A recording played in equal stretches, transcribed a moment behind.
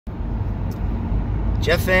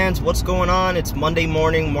Jet fans, what's going on? It's Monday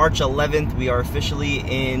morning, March 11th. We are officially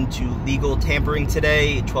into legal tampering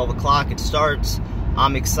today. 12 o'clock it starts.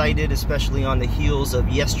 I'm excited, especially on the heels of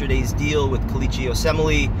yesterday's deal with Kelechi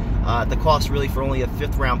Osemele. The cost really for only a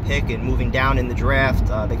 5th round pick and moving down in the draft.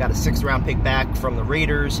 They got a 6th round pick back from the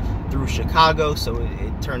Raiders through Chicago, so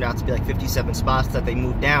it turned out to be like 57 spots that they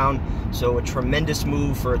moved down. So a tremendous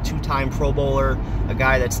move for a 2-time Pro Bowler, a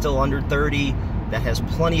guy that's still under 30, that has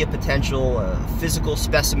plenty of potential, a physical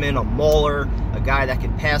specimen, a mauler, a guy that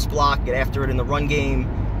can pass block, get after it in the run game.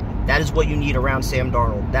 That is what you need around Sam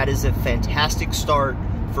Darnold. That is a fantastic start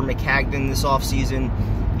for Maccagnan this offseason.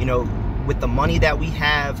 You know, with the money that we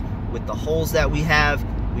have, with the holes that we have,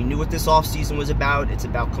 we knew what this offseason was about. It's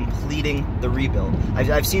about completing the rebuild.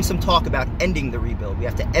 I've seen some talk about ending the rebuild. We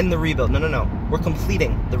have to end the rebuild. No. We're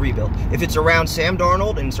completing the rebuild. If it's around Sam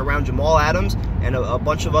Darnold and it's around Jamal Adams and a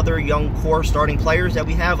bunch of other young core starting players that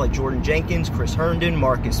we have, like Jordan Jenkins, Chris Herndon,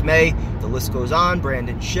 Marcus May, the list goes on,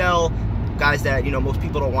 Brandon Shell, guys that, you know, most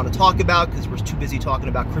people don't want to talk about because we're too busy talking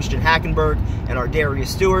about Christian Hackenberg and our Darius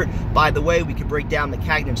Stewart. By the way, we could break down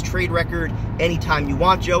Maccagnan's trade record anytime you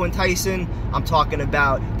want, Joe and Tyson. I'm talking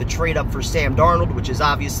about the trade up for Sam Darnold, which is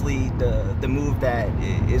obviously the move that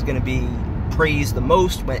is going to be praised the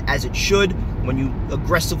most, as it should, when you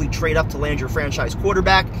aggressively trade up to land your franchise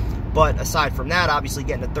quarterback. But aside from that, obviously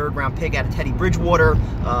getting a 3rd round pick out of Teddy Bridgewater,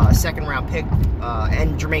 a 2nd round pick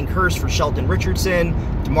and Jermaine Kearse for Sheldon Richardson,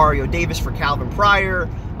 Demario Davis for Calvin Pryor,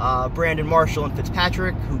 Brandon Marshall and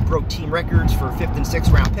Fitzpatrick, who broke team records for 5th and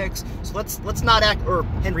 6th round picks. So let's not act, or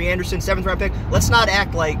Henry Anderson, 7th round pick. Let's not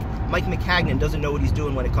act like Mike Maccagnan doesn't know what he's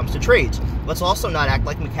doing when it comes to trades. Let's also not act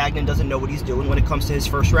like Maccagnan doesn't know what he's doing when it comes to his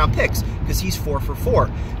 1st round picks, because he's 4 for 4.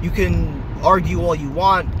 You can argue all you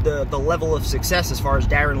want the level of success as far as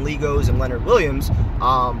Darren Lee goes and Leonard Williams,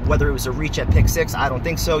 whether it was a reach at pick 6. I don't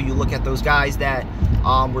think so. You look at those guys that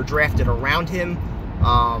were drafted around him,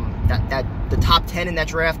 that the top 10 in that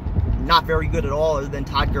draft, not very good at all, other than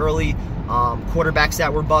Todd Gurley. Quarterbacks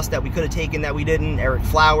that were bust that we could have taken that we didn't, Eric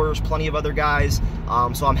Flowers, plenty of other guys.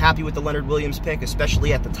 So I'm happy with the Leonard Williams pick,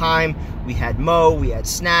 especially at the time. We had Mo, we had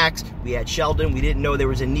Snacks, we had Sheldon. We didn't know there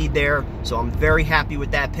was a need there, so I'm very happy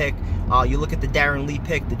with that pick. You look at the Darren Lee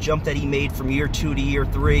pick, the jump that he made from year 2 to year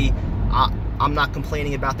 3. I'm not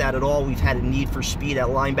complaining about that at all. We've had a need for speed at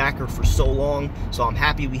linebacker for so long, so I'm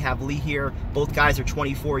happy we have Lee here. Both guys are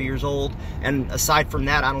 24 years old, and aside from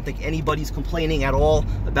that, I don't think anybody's complaining at all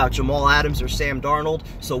about Jamal Adams or Sam Darnold.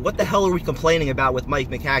 So what the hell are we complaining about with Mike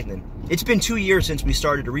Maccagnan? It's been 2 years since we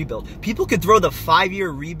started to rebuild. People could throw the 5-year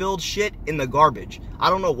rebuild shit in the garbage. I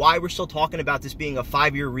don't know why we're still talking about this being a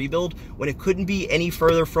 5-year rebuild when it couldn't be any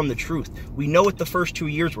further from the truth. We know what the first 2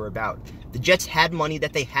 years were about. The Jets had money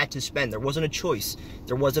that they had to spend. There wasn't a choice.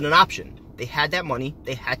 There wasn't an option. They had that money.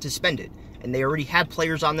 They had to spend it. And they already had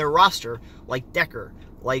players on their roster like Decker,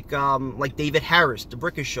 like David Harris,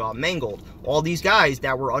 DeBrickashaw, Mangold, all these guys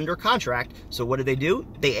that were under contract. So what did they do?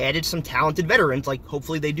 They added some talented veterans, like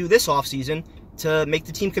hopefully they do this offseason, to make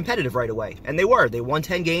the team competitive right away. And they were. They won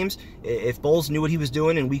 10 games. If Bowles knew what he was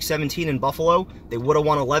doing in Week 17 in Buffalo, they would have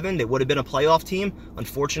won 11. They would have been a playoff team.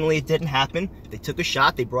 Unfortunately, it didn't happen. They took a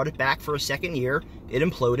shot. They brought it back for a 2nd year. It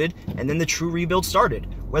imploded. And then the true rebuild started.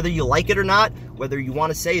 Whether you like it or not, whether you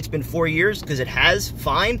want to say it's been 4 years, because it has,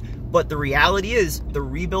 fine. But the reality is the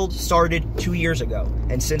rebuild started 2 years ago.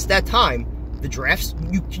 And since that time, the drafts,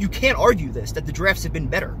 you can't argue this, that the drafts have been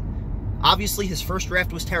better. Obviously, his 1st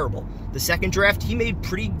draft was terrible. The 2nd draft, he made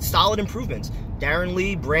pretty solid improvements. Darren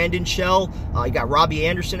Lee, Brandon Shell, you got Robbie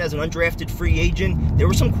Anderson as an undrafted free agent. There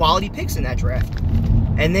were some quality picks in that draft.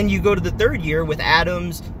 And then you go to the 3rd year with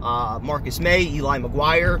Adams, Marcus May, Eli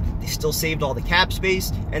McGuire. They still saved all the cap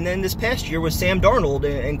space. And then this past year was Sam Darnold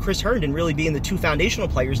and Chris Herndon really being the 2 foundational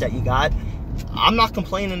players that you got. I'm not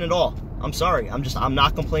complaining at all. I'm sorry. I'm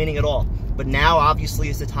not complaining at all. But now, obviously,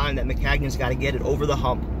 is the time that Maccagnan's got to get it over the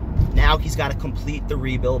hump. Now he's got to complete the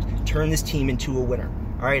rebuild, turn this team into a winner.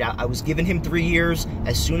 All right, I was giving him 3 years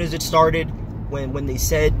as soon as it started. When they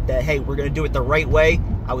said that, hey, we're going to do it the right way,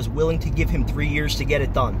 I was willing to give him 3 years to get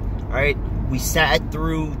it done. All right, we sat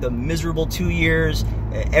through the miserable 2 years,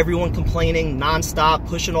 everyone complaining nonstop,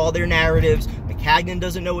 pushing all their narratives. Maccagnan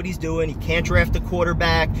doesn't know what he's doing. He can't draft a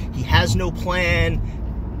quarterback. He has no plan.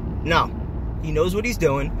 No, he knows what he's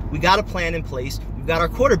doing. We got a plan in place. We've got our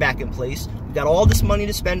quarterback in place. We've got all this money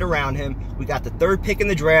to spend around him. We got the 3rd pick in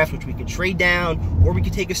the draft, which we could trade down, or we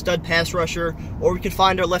could take a stud pass rusher, or we could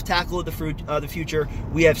find our left tackle of the future.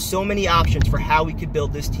 We have so many options for how we could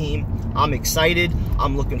build this team. I'm excited.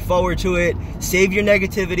 I'm looking forward to it. Save your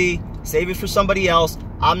negativity. Save it for somebody else.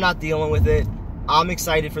 I'm not dealing with it. I'm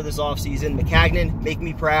excited for this offseason. Maccagnan, make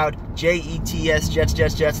me proud. Jets, Jets,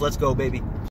 Jets. Let's go, baby.